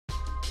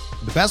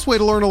The best way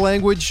to learn a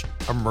language?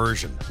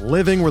 Immersion.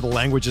 Living where the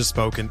language is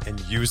spoken and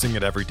using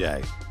it every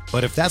day.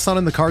 But if that's not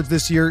in the cards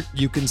this year,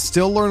 you can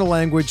still learn a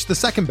language the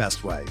second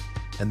best way,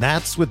 and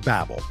that's with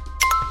Babbel.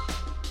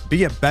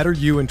 Be a better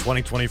you in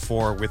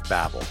 2024 with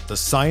Babbel, the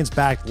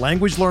science-backed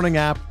language learning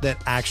app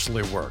that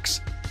actually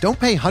works. Don't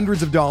pay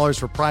hundreds of dollars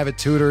for private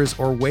tutors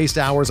or waste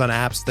hours on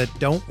apps that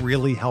don't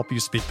really help you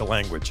speak the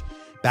language.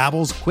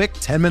 Babbel's quick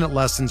 10-minute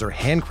lessons are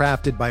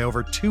handcrafted by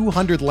over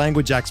 200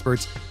 language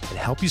experts and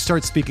help you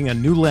start speaking a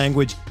new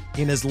language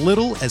in as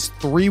little as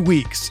 3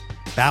 weeks.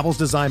 Babbel's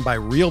designed by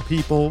real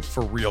people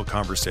for real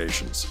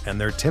conversations,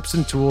 and their tips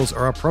and tools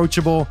are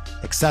approachable,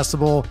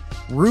 accessible,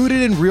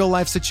 rooted in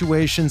real-life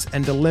situations,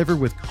 and delivered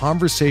with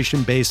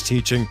conversation-based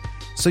teaching,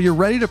 so you're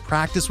ready to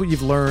practice what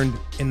you've learned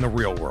in the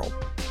real world.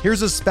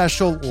 Here's a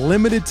special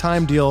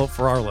limited-time deal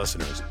for our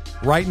listeners.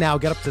 Right now,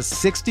 get up to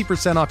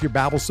 60% off your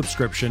Babbel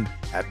subscription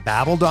at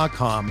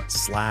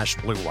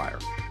babbel.com/Blue Wire.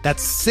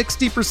 That's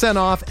 60%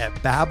 off at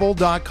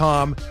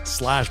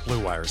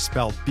babbel.com/Blue Wire,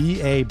 spelled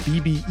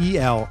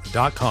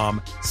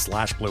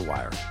BABBEL.com/Blue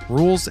Wire.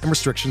 Rules and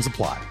restrictions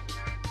apply.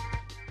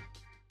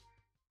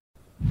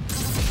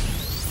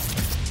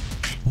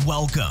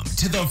 Welcome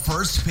to the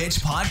First Pitch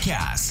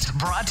Podcast,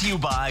 brought to you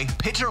by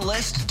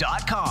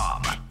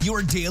PitcherList.com,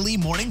 your daily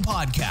morning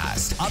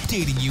podcast,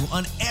 updating you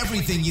on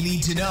everything you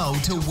need to know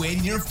to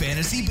win your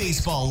fantasy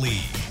baseball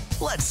league.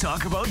 Let's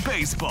talk about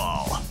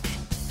baseball.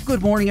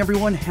 Good morning,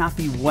 everyone.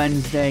 Happy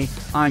Wednesday.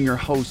 I'm your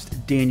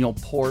host, Daniel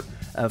Port,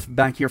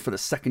 back here for the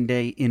second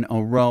day in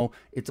a row.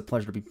 It's a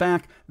pleasure to be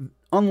back.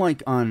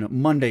 Unlike on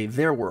Monday,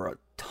 there were a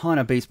ton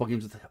of baseball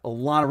games with a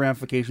lot of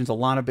ramifications, a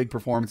lot of big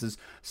performances,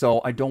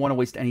 so I don't want to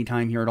waste any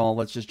time here at all.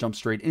 Let's just jump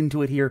straight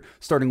into it here,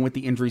 starting with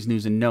the injuries,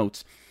 news, and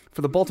notes.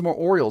 For the Baltimore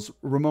Orioles,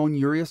 Ramon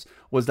Urias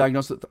was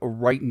diagnosed with a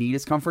right knee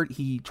discomfort.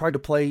 He tried to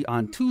play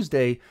on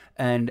Tuesday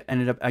and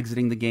ended up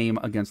exiting the game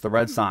against the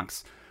Red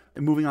Sox.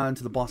 And moving on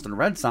to the Boston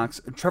Red Sox,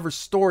 Trevor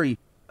Story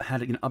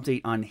had an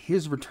update on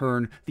his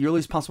return. The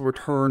earliest possible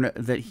return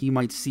that he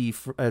might see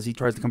as he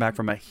tries to come back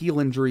from a heel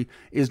injury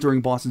is during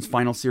Boston's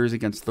final series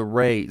against the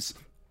Rays.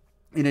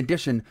 In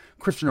addition,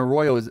 Christian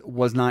Arroyo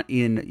was not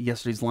in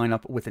yesterday's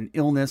lineup with an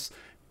illness.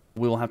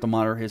 We will have to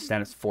monitor his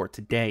status for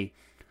today.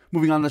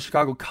 Moving on to the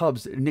Chicago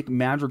Cubs, Nick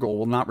Madrigal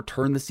will not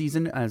return this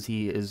season as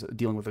he is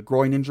dealing with a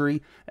groin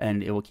injury,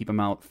 and it will keep him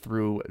out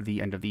through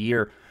the end of the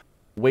year.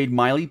 Wade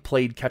Miley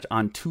played catch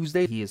on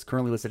Tuesday. He is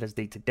currently listed as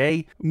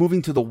day-to-day.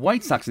 Moving to the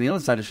White Sox on the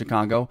other side of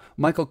Chicago,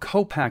 Michael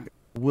Kopech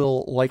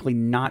will likely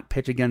not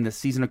pitch again this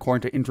season,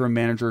 according to interim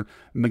manager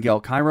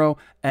Miguel Cairo,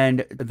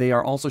 and they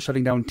are also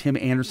shutting down Tim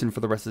Anderson for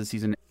the rest of the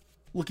season.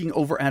 Looking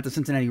over at the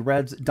Cincinnati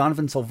Reds,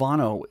 Donovan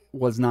Silvano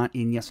was not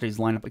in yesterday's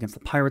lineup against the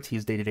Pirates. He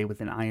is day-to-day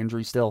with an eye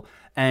injury still.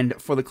 And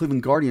for the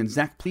Cleveland Guardians,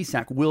 Zach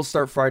Plesac will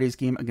start Friday's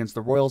game against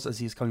the Royals as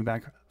he is coming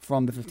back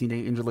from the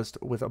 15-day injured list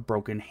with a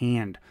broken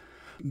hand.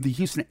 The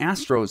Houston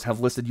Astros have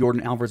listed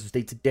Yordan Alvarez as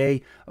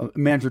day-to-day.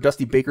 Manager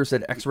Dusty Baker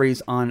said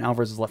x-rays on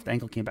Alvarez's left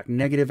ankle came back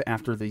negative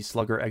after the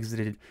slugger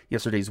exited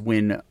yesterday's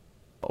win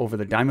over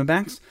the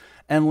Diamondbacks.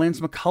 And Lance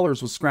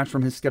McCullers was scratched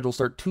from his scheduled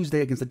start Tuesday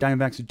against the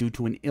Diamondbacks due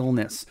to an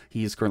illness.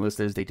 He is currently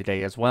listed as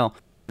day-to-day as well.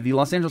 The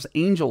Los Angeles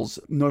Angels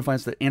notified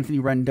us that Anthony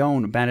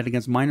Rendon batted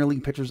against minor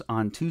league pitchers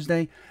on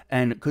Tuesday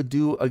and could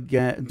do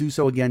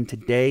so again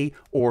today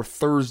or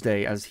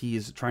Thursday as he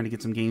is trying to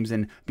get some games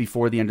in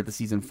before the end of the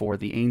season for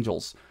the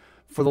Angels.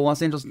 For the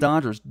Los Angeles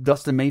Dodgers,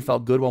 Dustin May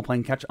felt good while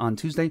playing catch on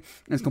Tuesday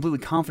and is completely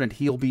confident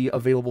he'll be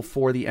available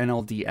for the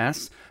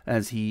NLDS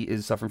as he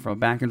is suffering from a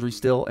back injury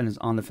still and is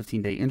on the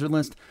 15-day injured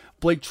list.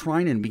 Blake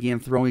Trinan began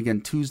throwing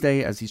again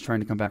Tuesday as he's trying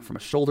to come back from a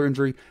shoulder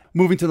injury.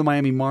 Moving to the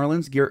Miami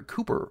Marlins, Garrett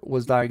Cooper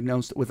was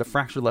diagnosed with a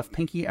fractured left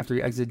pinky after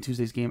he exited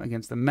Tuesday's game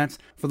against the Mets.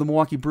 For the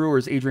Milwaukee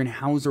Brewers, Adrian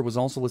Hauser was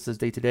also listed as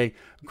day-to-day.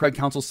 Craig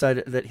Counsell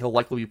said that he'll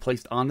likely be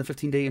placed on the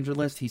 15-day injured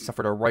list. He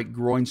suffered a right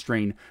groin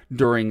strain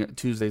during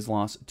Tuesday's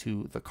loss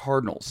to the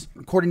Cardinals.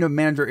 According to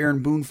manager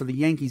Aaron Boone for the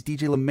Yankees,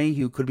 DJ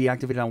LeMahieu could be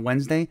activated on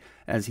Wednesday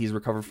as he's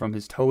recovered from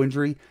his toe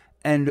injury.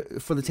 And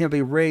for the Tampa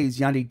Bay Rays,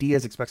 Yandy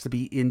Diaz expects to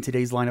be in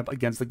today's lineup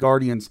against the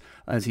Guardians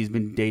as he's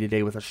been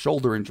day-to-day with a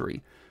shoulder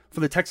injury.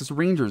 For the Texas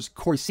Rangers,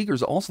 Corey Seager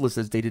is also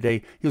listed as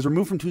day-to-day. He was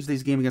removed from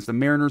Tuesday's game against the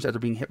Mariners after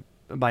being hit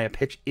by a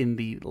pitch in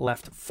the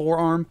left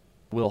forearm.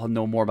 We'll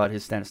know more about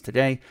his status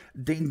today.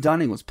 Dayton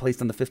Dunning was placed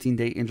on the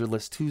 15-day injured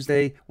list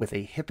Tuesday with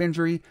a hip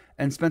injury,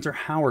 and Spencer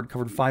Howard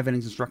covered 5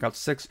 innings and struck out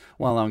 6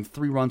 while allowing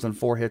 3 runs on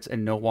 4 hits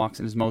and no walks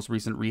in his most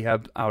recent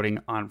rehab outing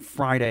on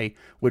Friday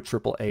with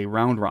AAA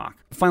Round Rock.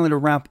 Finally, to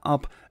wrap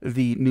up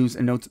the news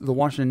and notes, the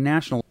Washington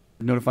National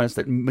notified us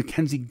that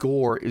Mackenzie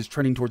Gore is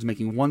trending towards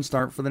making 1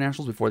 start for the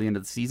Nationals before the end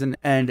of the season,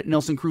 and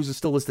Nelson Cruz is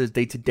still listed as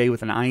day-to-day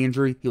with an eye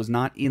injury. He was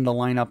not in the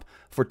lineup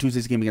for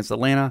Tuesday's game against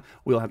Atlanta.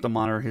 We'll have to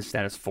monitor his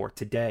status for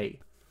today.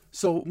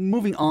 So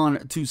moving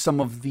on to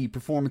some of the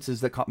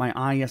performances that caught my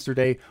eye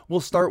yesterday, we'll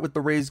start with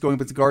the Rays going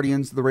against the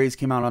Guardians. The Rays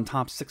came out on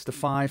top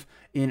 6-5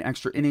 in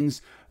extra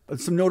innings.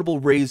 Some notable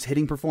Rays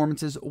hitting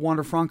performances.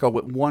 Wander Franco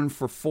went 1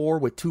 for 4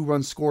 with 2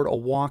 runs scored, a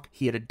walk.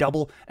 He had a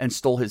double and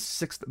stole his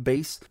 6th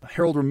base.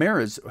 Harold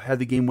Ramirez had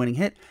the game-winning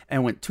hit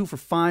and went 2 for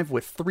 5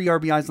 with 3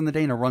 RBIs on the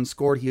day and a run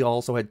scored. He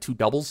also had 2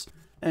 doubles.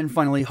 And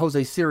finally,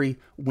 Jose Siri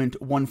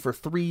went 1 for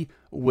 3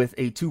 with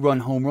a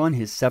 2-run home run,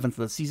 his 7th of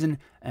the season,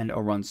 and a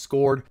run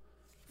scored.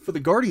 For the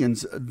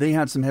Guardians, they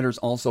had some hitters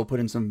also put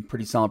in some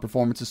pretty solid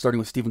performances, starting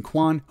with Stephen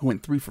Kwan, who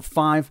went 3 for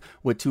 5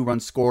 with 2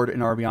 runs scored,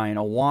 an RBI, and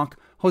a walk.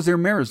 Jose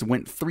Ramirez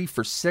went 3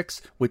 for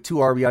 6 with 2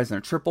 RBIs and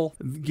a triple.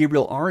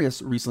 Gabriel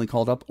Arias, recently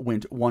called up,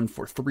 went 1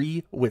 for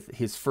 3 with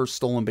his first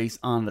stolen base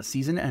on the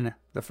season and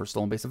the first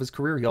stolen base of his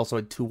career. He also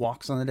had 2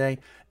 walks on the day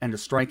and a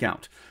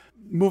strikeout.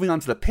 Moving on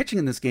to the pitching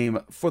in this game,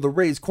 for the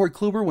Rays, Corey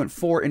Kluber went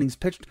 4 innings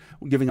pitched,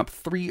 giving up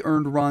 3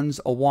 earned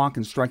runs, a walk,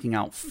 and striking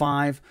out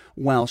 5,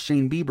 while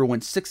Shane Bieber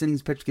went 6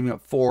 innings pitched, giving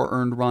up 4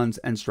 earned runs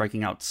and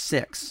striking out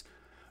 6.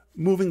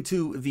 Moving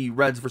to the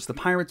Reds versus the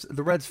Pirates,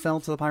 the Reds fell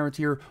to the Pirates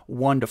here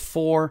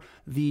 1-4.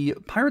 The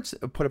Pirates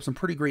put up some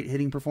pretty great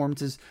hitting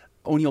performances.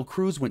 O'Neal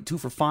Cruz went 2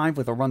 for 5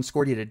 with a run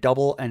scored. He had a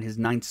double and his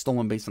 9th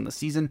stolen base on the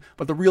season.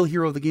 But the real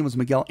hero of the game was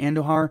Miguel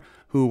Andujar,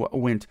 who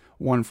went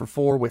 1 for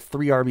 4 with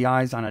 3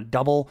 RBIs on a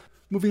double.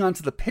 Moving on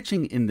to the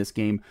pitching in this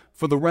game,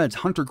 for the Reds,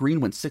 Hunter Green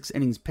went 6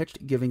 innings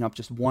pitched, giving up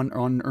just 1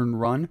 unearned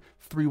run,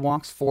 3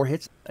 walks, 4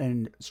 hits,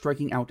 and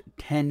striking out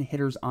 10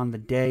 hitters on the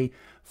day.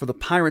 For the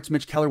Pirates,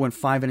 Mitch Keller went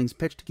 5 innings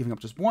pitched, giving up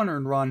just 1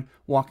 earned run,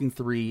 walking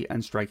 3,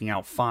 and striking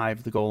out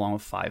 5 to go along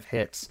with 5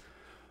 hits.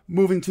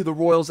 Moving to the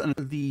Royals, and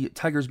the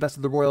Tigers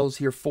bested the Royals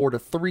here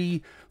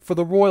 4-3. For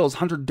the Royals,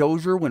 Hunter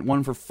Dozier went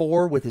 1 for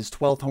 4 with his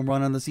 12th home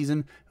run on the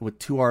season, with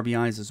 2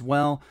 RBIs as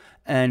well.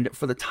 And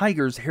for the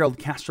Tigers, Harold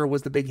Castro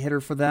was the big hitter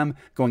for them,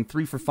 going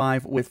 3 for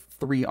 5 with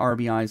 3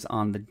 RBIs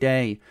on the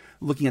day.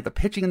 Looking at the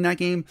pitching in that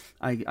game,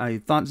 I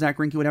thought Zach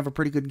Greinke would have a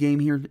pretty good game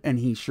here, and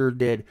he sure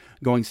did,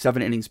 going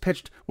 7 innings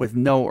pitched with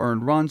no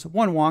earned runs,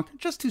 1 walk,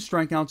 just 2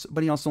 strikeouts,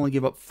 but he also only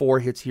gave up 4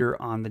 hits here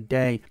on the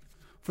day.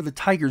 For the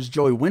Tigers,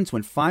 Joey Wentz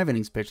went 5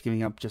 innings pitched,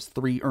 giving up just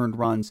 3 earned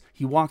runs.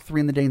 He walked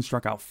 3 in the day and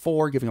struck out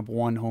 4, giving up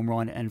 1 home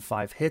run and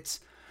 5 hits.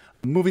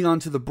 Moving on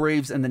to the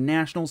Braves and the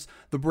Nationals,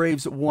 the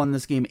Braves won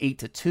this game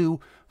 8-2.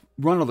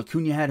 Ronald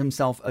Acuna had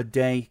himself a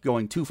day,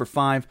 going 2 for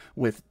 5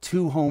 with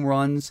 2 home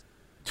runs,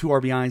 2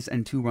 RBIs,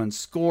 and 2 runs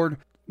scored.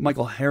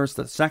 Michael Harris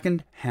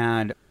II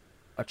had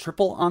a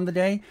triple on the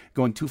day,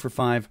 going 2 for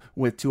 5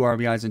 with 2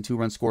 RBIs and 2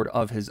 runs scored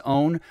of his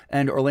own.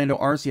 And Orlando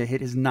Arcia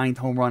hit his 9th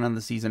home run on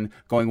the season,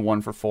 going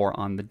 1 for 4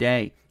 on the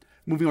day.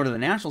 Moving on to the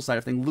National side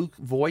of things, Luke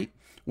Voit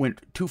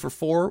went 2 for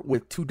 4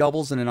 with 2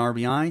 doubles and an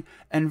RBI,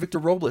 and Victor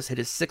Robles hit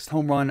his 6th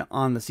home run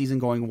on the season,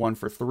 going 1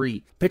 for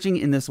 3. Pitching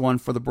in this one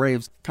for the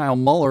Braves, Kyle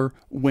Muller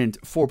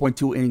went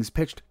 4.2 innings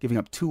pitched, giving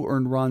up 2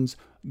 earned runs,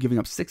 giving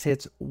up 6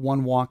 hits,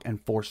 1 walk, and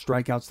 4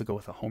 strikeouts to go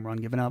with a home run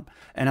given up.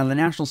 And on the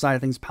National side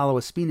of things, Paolo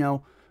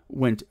Espino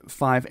went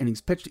 5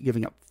 innings pitched,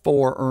 giving up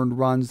 4 earned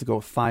runs to go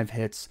with 5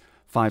 hits,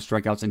 5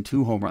 strikeouts, and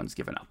 2 home runs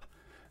given up.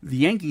 The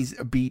Yankees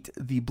beat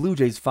the Blue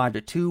Jays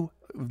 5-2.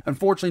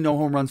 Unfortunately, no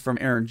home runs from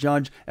Aaron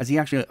Judge, as he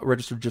actually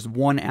registered just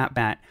 1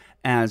 at-bat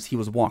as he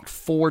was walked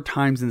 4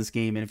 times in this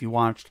game, and if you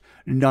watched,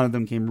 none of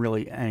them came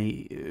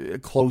really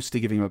close to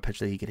giving him a pitch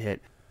that he could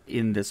hit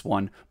in this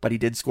one, but he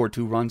did score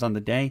 2 runs on the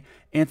day.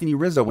 Anthony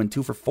Rizzo went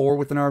 2 for 4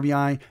 with an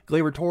RBI.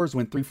 Gleyber Torres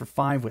went 3 for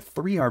 5 with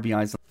 3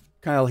 RBIs.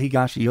 Kyle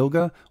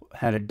Higashioka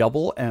had a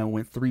double and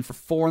went 3 for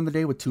 4 on the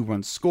day with 2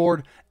 runs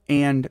scored.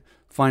 And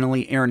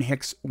finally, Aaron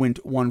Hicks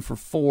went 1 for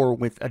 4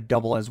 with a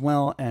double as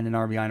well and an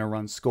RBI and a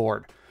run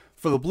scored.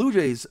 For the Blue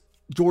Jays,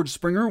 George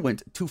Springer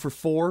went 2 for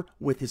 4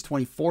 with his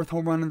 24th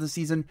home run of the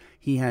season.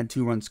 He had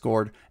 2 runs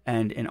scored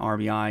and an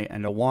RBI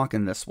and a walk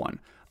in this one.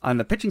 On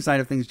the pitching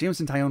side of things,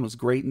 Jameson Taillon was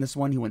great in this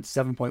one. He went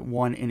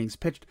 7.1 innings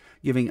pitched,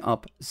 giving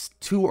up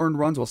 2 earned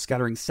runs while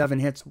scattering 7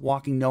 hits,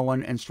 walking no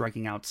one, and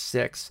striking out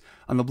 6.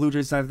 On the Blue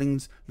Jays side of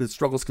things, the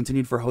struggles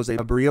continued for Jose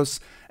Barrios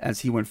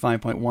as he went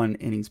 5.1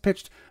 innings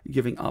pitched,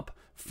 giving up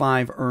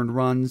 5 earned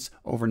runs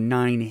over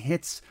 9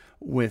 hits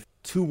with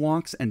 2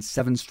 walks and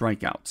 7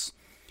 strikeouts.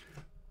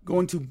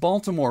 Going to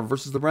Baltimore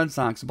versus the Red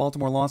Sox.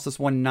 Baltimore lost this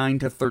one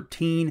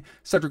 9-13.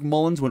 Cedric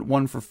Mullins went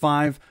 1 for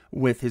 5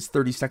 with his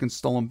 32nd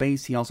stolen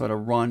base. He also had a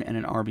run and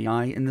an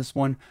RBI in this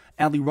one.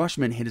 Adley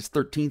Rutschman hit his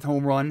 13th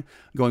home run,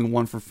 going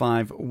 1 for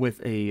 5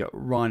 with a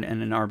run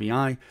and an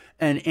RBI.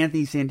 And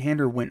Anthony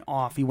Santander went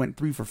off. He went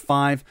 3 for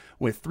 5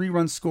 with 3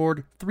 runs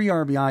scored, 3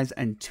 RBIs,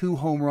 and 2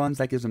 home runs.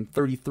 That gives him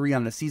 33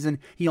 on the season.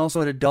 He also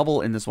had a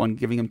double in this one,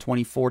 giving him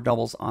 24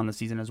 doubles on the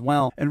season as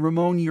well. And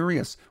Ramon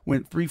Urias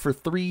went 3 for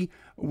 3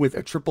 with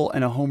a triple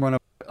and a home run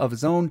of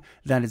his own.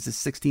 That is his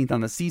 16th on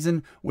the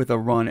season with a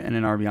run and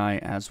an RBI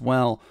as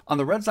well. On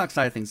the Red Sox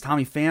side of things,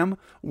 Tommy Pham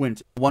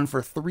went 1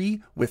 for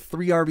 3 with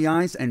 3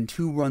 RBIs and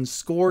 2 runs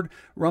scored.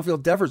 Rafael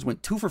Devers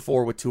went 2 for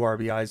 4 with 2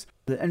 RBIs.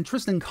 And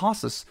Tristan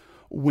Casas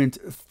went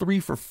 3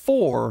 for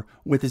 4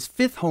 with his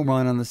 5th home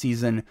run on the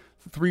season,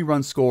 3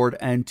 runs scored,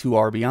 and 2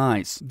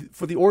 RBIs.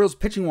 For the Orioles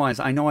pitching-wise,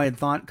 I know I had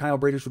thought Kyle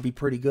Bradish would be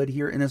pretty good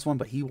here in this one,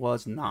 but he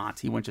was not.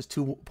 He went just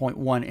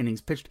 2.1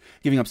 innings pitched,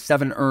 giving up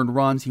 7 earned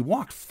runs. He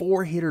walked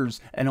 4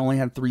 hitters and only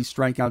had 3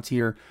 strikeouts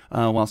here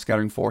while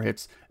scattering 4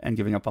 hits and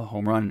giving up a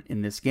home run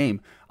in this game.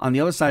 On the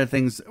other side of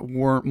things,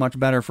 weren't much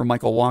better for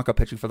Michael Wacha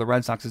pitching for the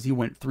Red Sox, as he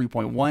went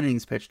 3.1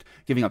 innings pitched,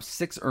 giving up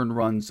 6 earned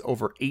runs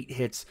over 8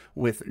 hits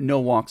with no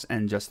walks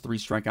and just 3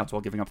 strikeouts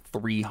while giving up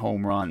 3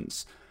 home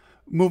runs.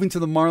 Moving to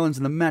the Marlins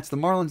and the Mets. The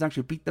Marlins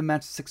actually beat the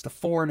Mets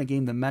 6-4 in a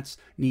game the Mets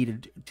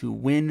needed to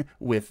win,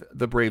 with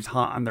the Braves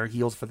hot on their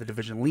heels for the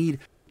division lead.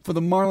 For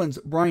the Marlins,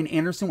 Brian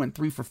Anderson went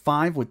 3 for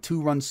 5 with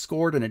 2 runs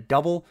scored and a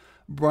double.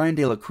 Brian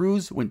De La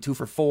Cruz went 2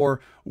 for 4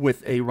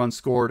 with a run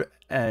scored,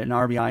 an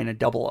RBI, and a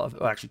double of,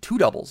 actually 2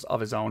 doubles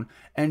of his own.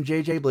 And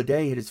JJ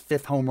Bleday hit his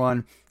 5th home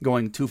run,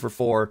 going 2 for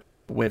 4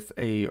 with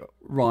a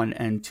run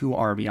and 2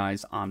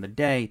 RBIs on the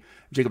day.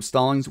 Jacob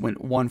Stallings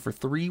went 1 for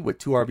 3 with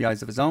 2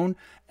 RBIs of his own.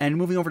 And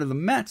moving over to the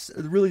Mets,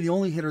 really the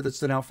only hitter that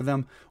stood out for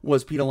them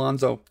was Pete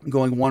Alonso,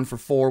 going 1 for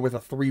 4 with a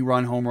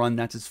 3-run home run.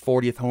 That's his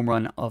 40th home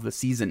run of the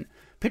season.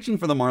 Pitching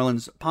for the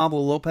Marlins, Pablo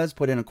Lopez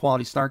put in a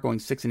quality start, going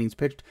 6 innings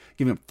pitched,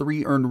 giving up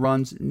 3 earned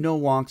runs, no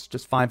walks,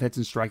 just 5 hits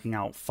and striking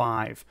out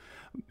 5.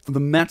 For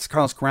the Mets,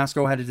 Carlos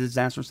Carrasco had a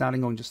disastrous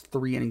outing, going just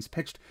 3 innings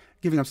pitched,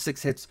 giving up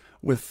 6 hits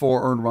with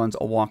 4 earned runs,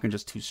 a walk, and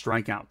just 2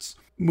 strikeouts.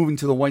 Moving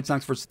to the White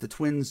Sox versus the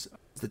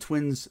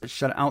Twins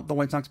shut out the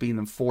White Sox, beating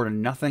them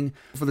 4-0.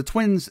 For the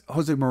Twins,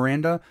 Jose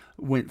Miranda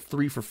went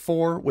 3 for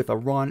 4 with a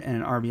run and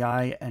an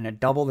RBI and a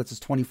double. That's his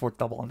 24th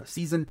double of the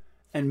season.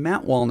 And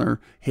Matt Wallner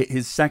hit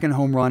his 2nd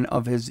home run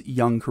of his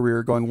young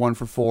career, going 1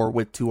 for 4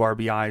 with 2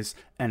 RBIs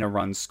and a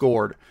run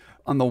scored.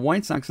 On the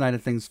White Sox side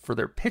of things, for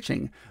their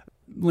pitching,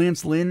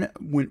 Lance Lynn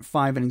went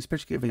 5 innings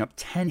pitched, giving up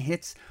 10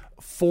 hits,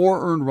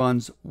 4 earned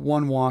runs,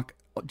 1 walk,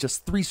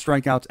 just 3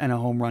 strikeouts, and a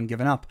home run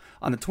given up.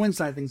 On the Twins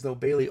side of things, though,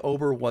 Bailey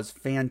Ober was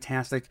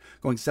fantastic,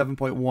 going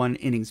 7.1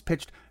 innings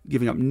pitched,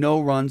 giving up no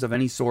runs of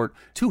any sort,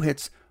 2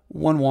 hits,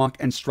 1 walk,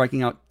 and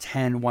striking out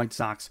 10 White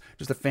Sox.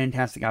 Just a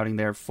fantastic outing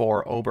there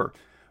for Ober.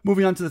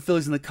 Moving on to the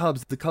Phillies and the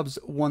Cubs. The Cubs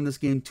won this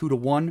game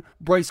 2-1.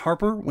 Bryce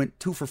Harper went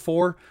 2 for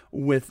 4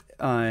 with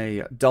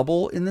a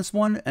double in this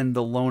one and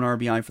the lone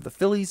RBI for the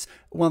Phillies.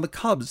 While the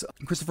Cubs,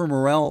 Christopher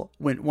Morel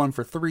went 1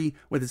 for 3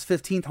 with his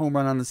 15th home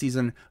run on the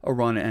season, a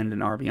run and an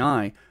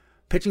RBI.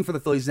 Pitching for the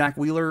Phillies, Zach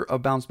Wheeler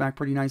bounced back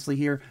pretty nicely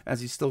here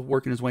as he's still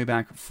working his way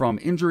back from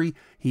injury.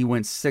 He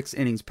went 6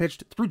 innings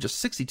pitched, threw just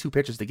 62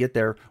 pitches to get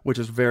there, which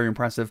is very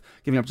impressive,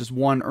 giving up just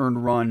 1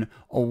 earned run,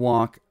 a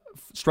walk,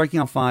 striking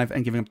out 5,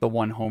 and giving up the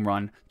 1 home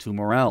run to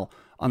Morel.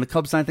 On the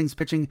Cubs side of things,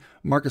 pitching,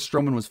 Marcus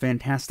Stroman was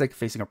fantastic,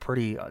 facing a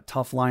pretty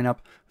tough lineup,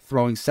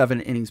 throwing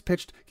 7 innings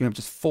pitched, giving up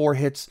just 4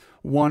 hits,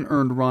 1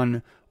 earned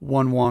run,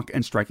 1 walk,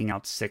 and striking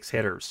out 6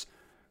 hitters.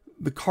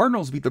 The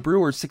Cardinals beat the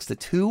Brewers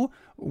 6-2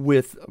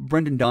 with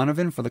Brendan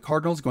Donovan for the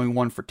Cardinals going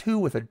 1 for 2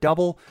 with a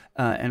double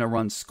and a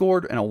run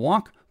scored and a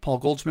walk. Paul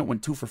Goldschmidt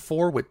went 2 for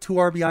 4 with 2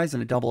 RBIs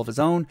and a double of his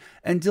own.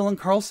 And Dylan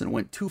Carlson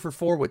went 2 for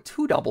 4 with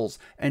 2 doubles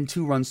and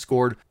 2 runs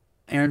scored.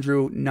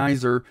 Andrew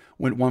Knizer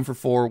went 1 for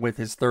 4 with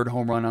his 3rd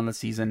home run on the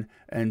season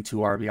and 2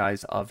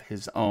 RBIs of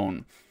his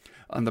own.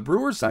 On the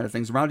Brewers side of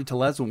things, Rowdy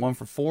Tellez went 1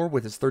 for 4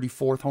 with his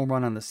 34th home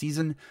run on the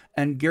season,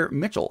 and Garrett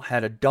Mitchell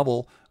had a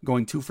double,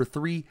 going 2 for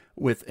 3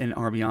 with an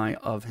RBI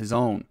of his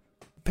own.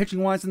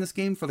 Pitching-wise in this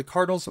game, for the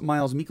Cardinals,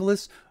 Miles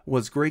Mikolas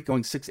was great,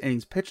 going 6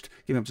 innings pitched,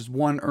 giving up just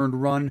 1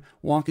 earned run,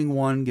 walking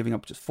 1, giving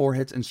up just 4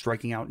 hits, and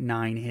striking out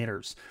 9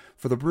 hitters.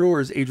 For the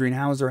Brewers, Adrian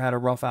Hauser had a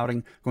rough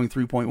outing, going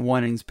 3.1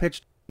 innings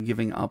pitched,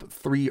 giving up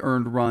 3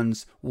 earned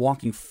runs,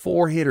 walking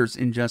 4 hitters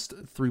in just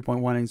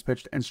 3.1 innings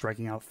pitched, and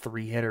striking out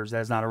 3 hitters.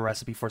 That is not a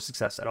recipe for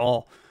success at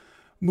all.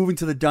 Moving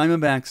to the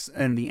Diamondbacks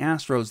and the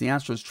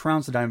Astros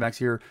trounced the Diamondbacks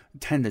here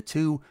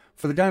 10-2.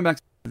 For the Diamondbacks,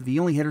 the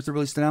only hitters that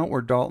really stood out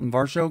were Dalton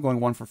Varsho going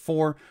 1 for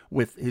 4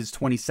 with his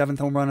 27th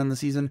home run on the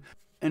season,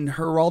 and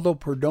Geraldo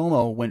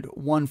Perdomo went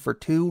 1 for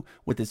 2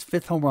 with his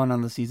 5th home run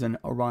on the season,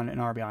 a run, an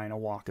RBI, and a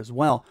walk as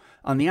well.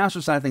 On the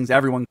Astros side of things,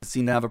 everyone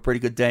seemed to have a pretty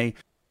good day,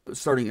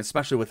 starting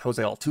especially with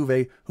Jose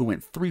Altuve, who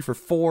went 3 for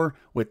 4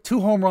 with 2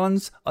 home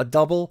runs, a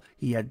double.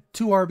 He had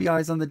 2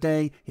 RBIs on the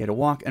day. He had a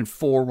walk and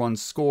 4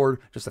 runs scored.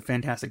 Just a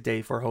fantastic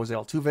day for Jose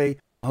Altuve.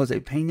 Jose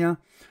Pena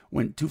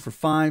went 2 for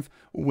 5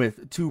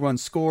 with 2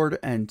 runs scored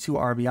and 2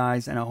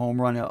 RBIs and a home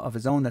run of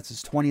his own. That's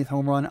his 20th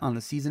home run on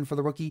the season for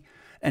the rookie.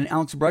 And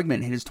Alex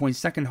Bregman hit his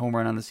 22nd home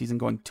run on the season,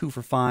 going 2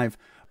 for 5.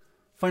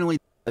 Finally,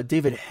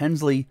 David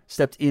Hensley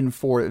stepped in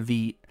for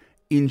the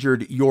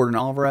injured Yordan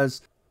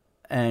Alvarez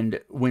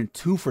and went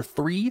 2 for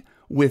 3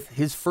 with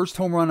his 1st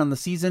home run on the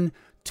season,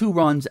 2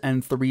 runs,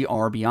 and 3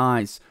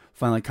 RBIs.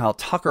 Finally, Kyle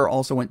Tucker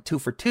also went 2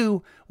 for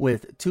 2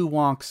 with 2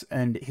 walks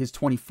and his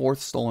 24th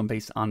stolen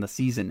base on the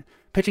season.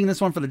 Pitching this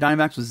one for the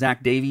Diamondbacks was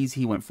Zach Davies.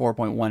 He went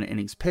 4.1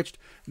 innings pitched,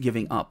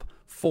 giving up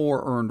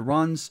 4 earned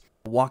runs,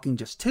 walking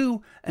just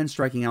 2, and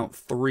striking out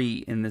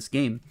 3 in this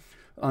game.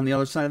 On the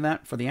other side of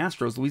that, for the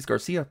Astros, Luis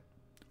Garcia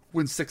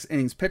went 6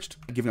 innings pitched,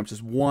 giving up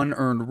just 1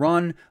 earned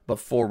run, but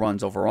 4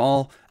 runs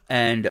overall,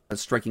 and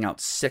striking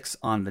out 6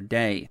 on the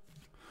day.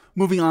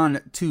 Moving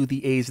on to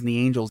the A's and the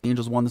Angels. The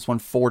Angels won this one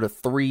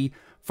 4-3.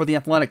 For the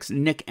Athletics,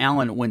 Nick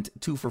Allen went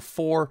 2 for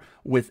 4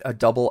 with a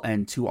double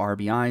and 2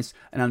 RBIs.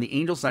 And on the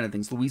Angels side of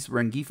things, Luis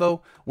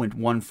Rengifo went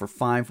 1 for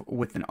 5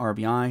 with an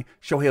RBI.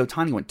 Shohei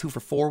Ohtani went 2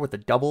 for 4 with a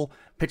double.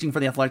 Pitching for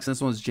the Athletics,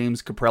 this one was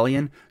James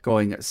Kaprielian,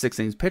 going 6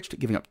 innings pitched,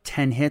 giving up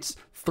 10 hits,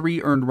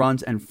 3 earned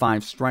runs, and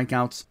 5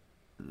 strikeouts.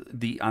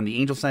 On the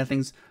Angels side of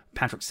things,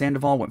 Patrick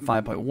Sandoval went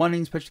 5.1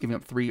 innings pitched, giving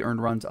up 3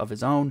 earned runs of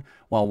his own,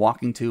 while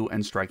walking 2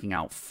 and striking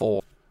out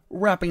 4.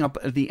 Wrapping up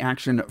the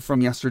action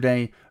from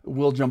yesterday,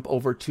 we'll jump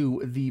over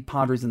to the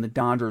Padres and the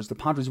Dodgers. The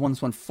Padres won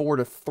this one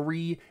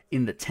 4-3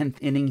 in the 10th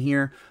inning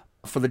here.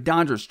 For the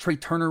Dodgers, Trey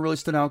Turner really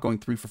stood out, going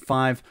 3 for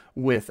 5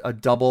 with a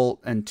double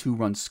and 2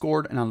 runs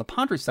scored. And on the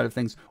Padres side of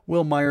things,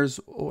 Will Myers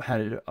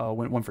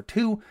went 1 for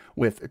 2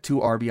 with 2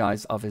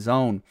 RBIs of his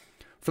own.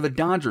 For the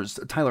Dodgers,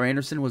 Tyler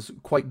Anderson was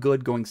quite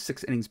good, going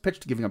 6 innings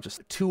pitched, giving up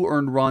just 2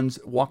 earned runs,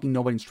 walking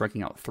nobody and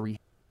striking out 3.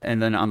 And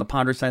then on the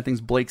Padres side of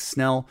things, Blake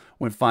Snell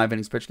went 5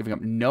 innings pitched, giving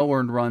up no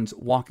earned runs,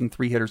 walking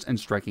 3 hitters, and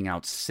striking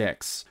out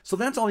 6. So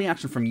that's all the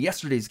action from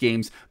yesterday's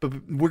games, but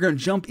we're going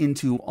to jump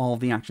into all of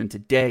the action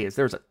today, as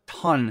there's a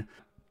ton.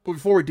 But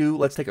before we do,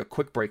 let's take a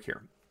quick break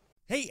here.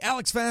 Hey,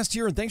 Alex Fast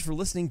here, and thanks for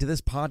listening to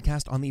this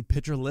podcast on the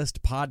Pitcher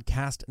List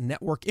Podcast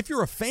Network. If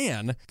you're a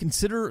fan,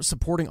 consider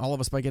supporting all of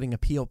us by getting a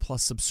PL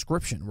Plus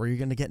subscription, where you're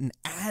going to get an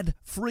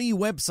ad-free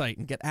website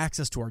and get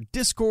access to our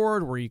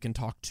Discord, where you can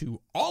talk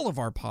to all of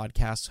our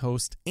podcast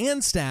hosts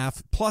and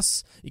staff.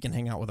 Plus, you can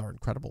hang out with our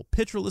incredible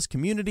Pitcher List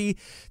community.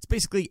 It's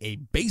basically a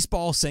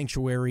baseball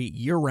sanctuary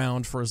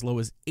year-round for as low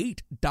as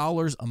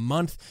 $8 a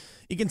month.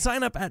 You can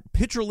sign up at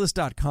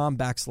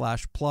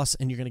pitcherlist.com/plus,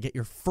 and you're going to get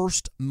your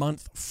first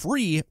month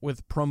free with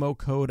promo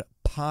code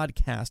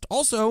podcast.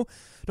 Also,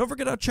 don't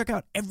forget to check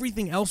out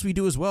everything else we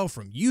do as well,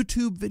 from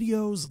YouTube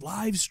videos,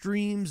 live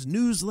streams,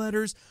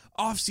 newsletters,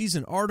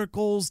 off-season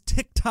articles,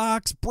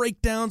 TikToks,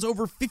 breakdowns,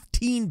 over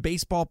 15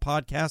 baseball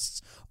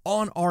podcasts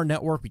on our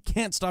network. We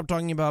can't stop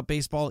talking about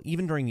baseball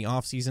even during the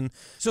off-season.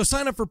 So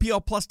sign up for PL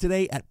Plus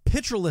today at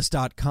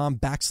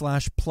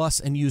pitcherlist.com/plus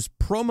and use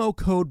promo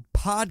code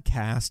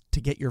podcast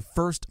to get your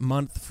first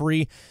month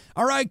free.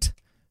 All right.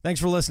 Thanks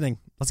for listening.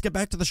 Let's get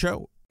back to the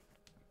show.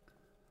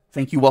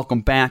 Thank you.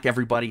 Welcome back,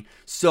 everybody.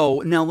 So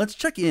now let's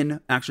check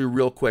in, actually,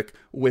 real quick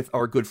with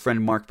our good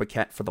friend Mark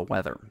Paquette for the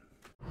weather.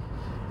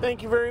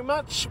 Thank you very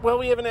much. Well,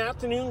 we have an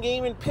afternoon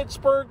game in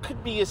Pittsburgh.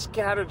 Could be a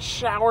scattered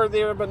shower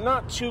there, but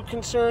not too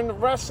concerned. The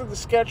rest of the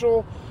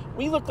schedule,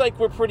 we look like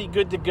we're pretty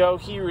good to go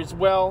here as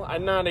well.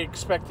 I'm not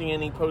expecting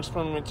any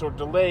postponements or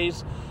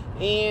delays.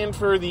 And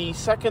for the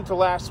second to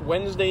last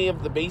Wednesday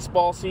of the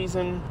baseball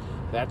season,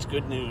 that's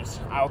good news.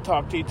 I'll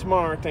talk to you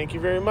tomorrow. Thank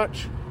you very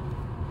much.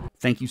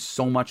 Thank you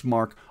so much,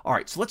 Mark. All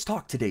right, so let's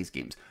talk today's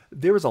games.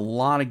 There is a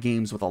lot of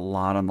games with a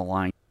lot on the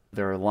line.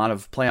 There are a lot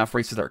of playoff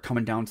races that are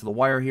coming down to the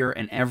wire here,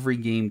 and every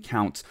game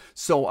counts.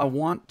 So I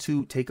want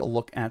to take a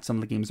look at some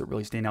of the games that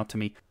really stand out to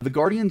me. The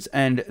Guardians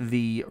and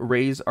the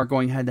Rays are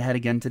going head-to-head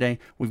again today.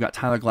 We've got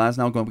Tyler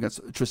Glasnow going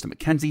against Tristan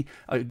McKenzie.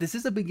 This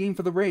is a big game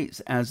for the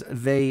Rays, as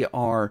they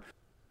are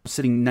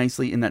sitting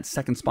nicely in that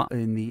second spot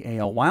in the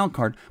AL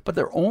wildcard, but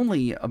they're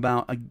only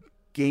about a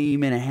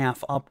game and a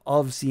half up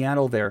of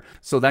Seattle there.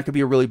 So that could be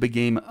a really big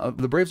game.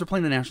 The Braves are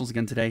playing the Nationals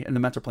again today, and the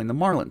Mets are playing the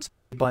Marlins.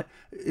 But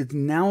it's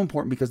now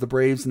important because the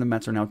Braves and the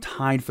Mets are now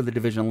tied for the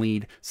division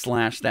lead /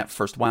 that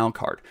first wild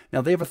card.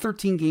 Now, they have a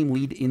 13-game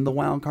lead in the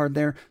wild card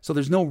there, so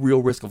there's no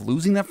real risk of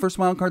losing that first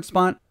wild card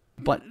spot.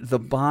 But the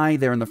bye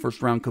there in the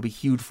first round could be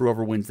huge for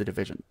whoever wins the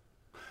division.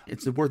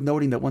 It's worth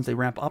noting that once they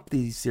wrap up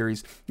these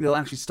series, they'll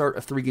actually start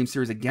a 3-game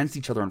series against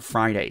each other on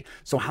Friday.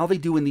 So how they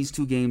do in these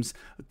 2 games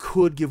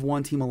could give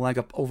one team a leg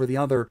up over the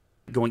other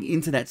going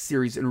into that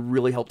series and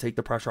really help take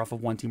the pressure off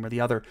of one team or the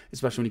other,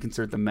 especially when you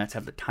consider the Mets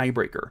have the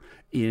tiebreaker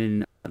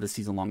in the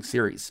season-long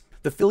series.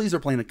 The Phillies are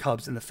playing the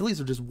Cubs, and the Phillies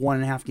are just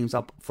 1.5 games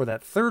up for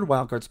that third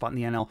wildcard spot in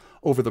the NL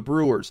over the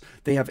Brewers.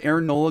 They have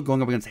Aaron Nola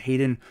going up against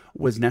Hayden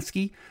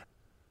Wesneski.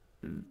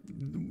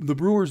 The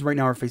Brewers right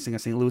now are facing a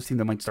St. Louis team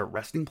that might start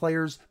resting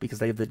players because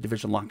they have the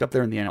division locked up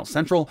there in the NL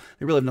Central.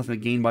 They really have nothing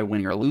to gain by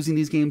winning or losing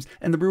these games.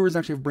 And the Brewers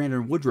actually have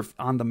Brandon Woodruff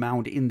on the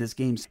mound in this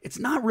game. It's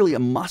not really a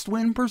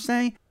must-win per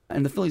se.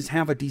 And the Phillies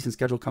have a decent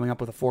schedule coming up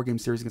with a 4-game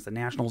series against the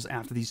Nationals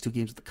after these 2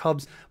 games with the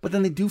Cubs. But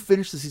then they do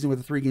finish the season with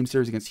a 3-game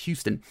series against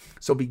Houston.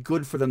 So it'd be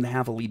good for them to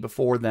have a lead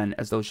before then,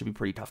 as those should be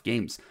pretty tough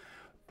games.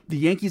 The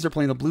Yankees are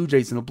playing the Blue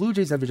Jays, and the Blue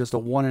Jays have just a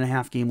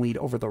 1.5-game lead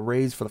over the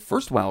Rays for the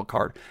first wild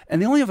card.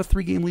 And they only have a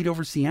 3-game lead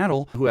over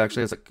Seattle, who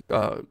actually has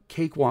a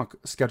cakewalk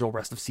schedule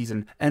rest of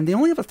season. And they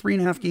only have a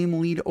 3.5-game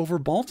lead over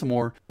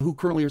Baltimore, who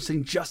currently are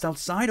sitting just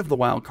outside of the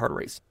wild card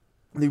race.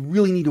 They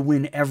really need to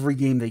win every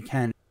game they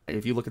can.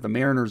 If you look at the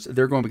Mariners,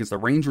 they're going up against the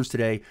Rangers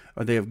today.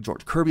 They have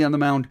George Kirby on the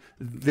mound.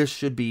 This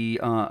should be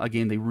a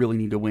game they really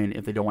need to win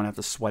if they don't want to have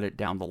to sweat it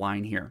down the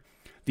line here.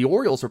 The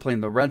Orioles are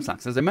playing the Red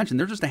Sox. As I mentioned,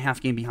 they're just a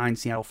half game behind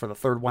Seattle for the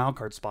third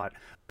wildcard spot.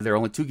 They're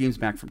only 2 games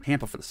back from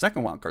Tampa for the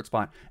second wildcard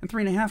spot, and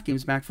 3.5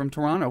 games back from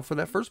Toronto for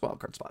that first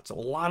wildcard spot. So a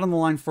lot on the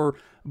line for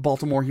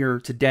Baltimore here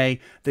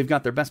today. They've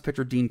got their best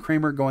pitcher, Dean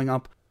Kramer, going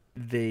up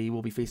They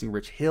will be facing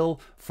Rich Hill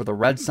for the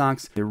Red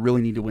Sox. They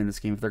really need to win this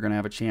game if they're going to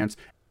have a chance,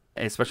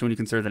 especially when you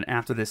consider that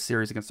after this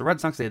series against the Red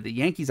Sox, they have the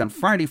Yankees on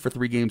Friday for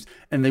 3 games,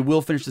 and they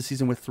will finish the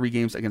season with 3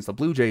 games against the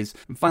Blue Jays.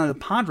 And finally, the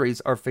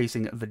Padres are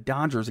facing the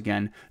Dodgers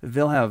again.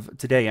 They'll have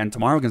today and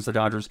tomorrow against the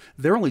Dodgers.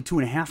 They're only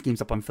 2.5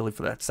 games up on Philly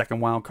for that second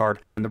wild card,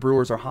 and the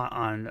Brewers are hot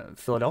on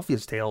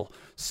Philadelphia's tail,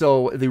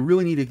 so they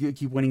really need to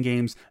keep winning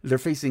games. They're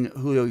facing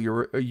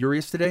Julio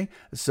Urias today,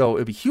 so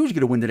it'd be huge to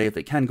get a win today if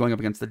they can, going up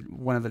against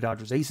one of the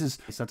Dodgers' aces.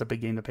 So that's a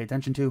big game to pay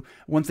attention to.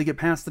 Once they get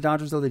past the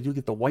Dodgers, though, they do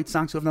get the White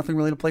Sox, who have nothing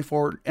really to play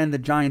for, and the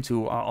Giants,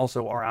 who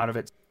also are out of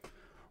it.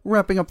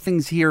 Wrapping up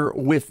things here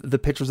with the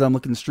pitchers that I'm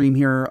looking to stream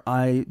here,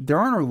 there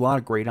aren't a lot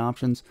of great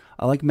options.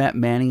 I like Matt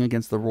Manning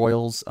against the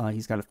Royals.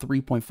 He's got a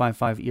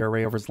 3.55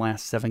 ERA over his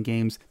last 7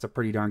 games. It's a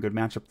pretty darn good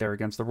matchup there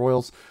against the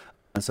Royals.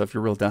 So if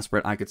you're real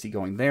desperate, I could see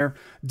going there.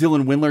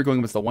 Dylan Windler going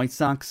against the White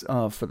Sox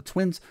for the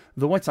Twins.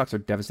 The White Sox are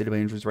devastated by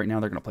injuries right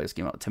now. They're going to play this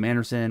game out with Tim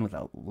Anderson,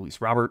 without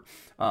Luis Robert,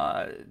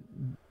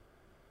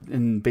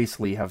 and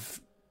basically have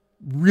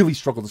really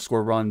struggled to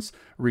score runs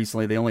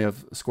recently. They only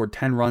have scored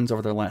 10 runs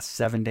over their last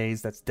 7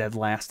 days. That's dead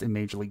last in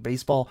Major League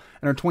Baseball,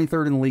 and are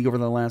 23rd in the league over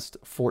the last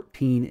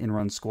 14 in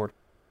runs scored.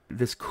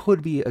 This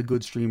could be a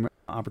good stream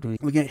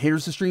opportunity. Looking at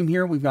hitters to stream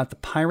here, we've got the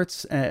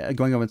Pirates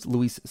going against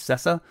Luis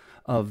Cessa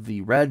of the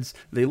Reds.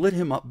 They lit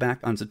him up back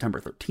on September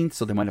 13th,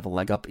 so they might have a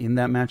leg up in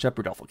that matchup.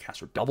 Rodolfo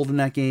Castro doubled in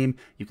that game.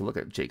 You can look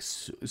at Jake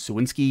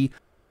Suwinski.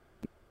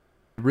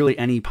 Really,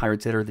 any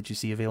Pirates hitter that you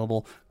see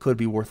available could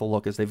be worth a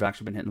look, as they've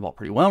actually been hitting the ball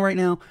pretty well right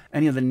now.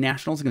 Any of the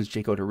Nationals against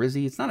Jake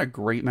Odorizzi. It's not a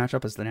great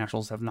matchup, as the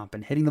Nationals have not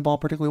been hitting the ball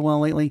particularly well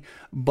lately,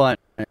 but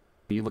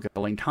you look at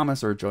Lane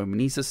Thomas or Joey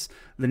Meneses,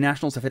 the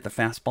Nationals have hit the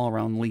fastball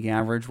around league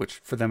average, which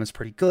for them is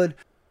pretty good.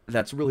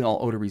 That's really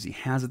all Odorizzi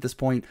has at this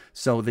point,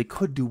 so they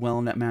could do well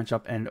in that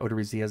matchup, and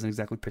Odorizzi hasn't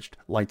exactly pitched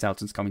lights out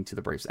since coming to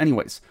the Braves.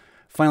 Anyways,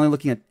 finally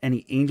looking at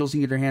any Angels you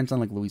can get your hands on,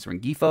 like Luis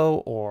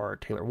Rengifo or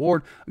Taylor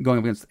Ward, going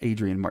up against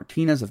Adrian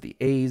Martinez of the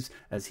A's,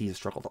 as he has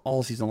struggled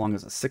all season long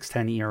as a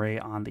 6.10 ERA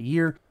on the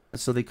year.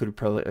 So they could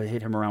probably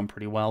hit him around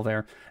pretty well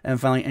there. And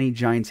finally, any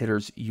Giants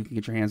hitters you can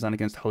get your hands on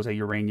against Jose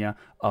Urena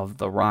of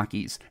the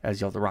Rockies,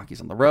 as you have the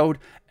Rockies on the road,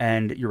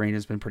 and Urena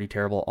has been pretty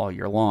terrible all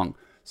year long.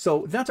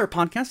 So that's our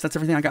podcast. That's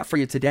everything I got for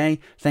you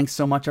today. Thanks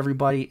so much,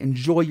 everybody.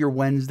 Enjoy your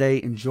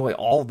Wednesday. Enjoy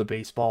all of the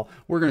baseball.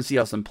 We're going to see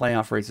how some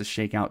playoff races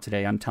shake out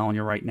today, I'm telling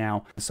you right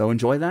now. So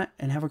enjoy that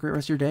and have a great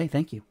rest of your day.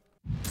 Thank you.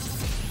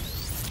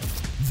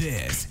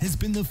 This has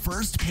been the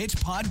First Pitch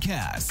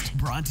Podcast,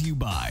 brought to you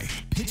by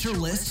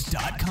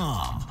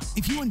PitcherList.com.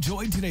 If you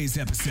enjoyed today's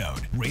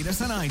episode, rate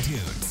us on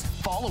iTunes,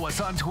 follow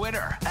us on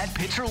Twitter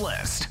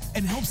 @PitcherList,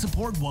 and help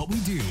support what we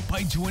do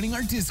by joining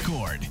our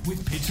Discord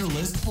with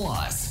PitcherList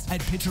Plus at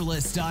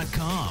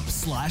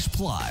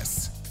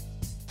PitcherList.com/plus.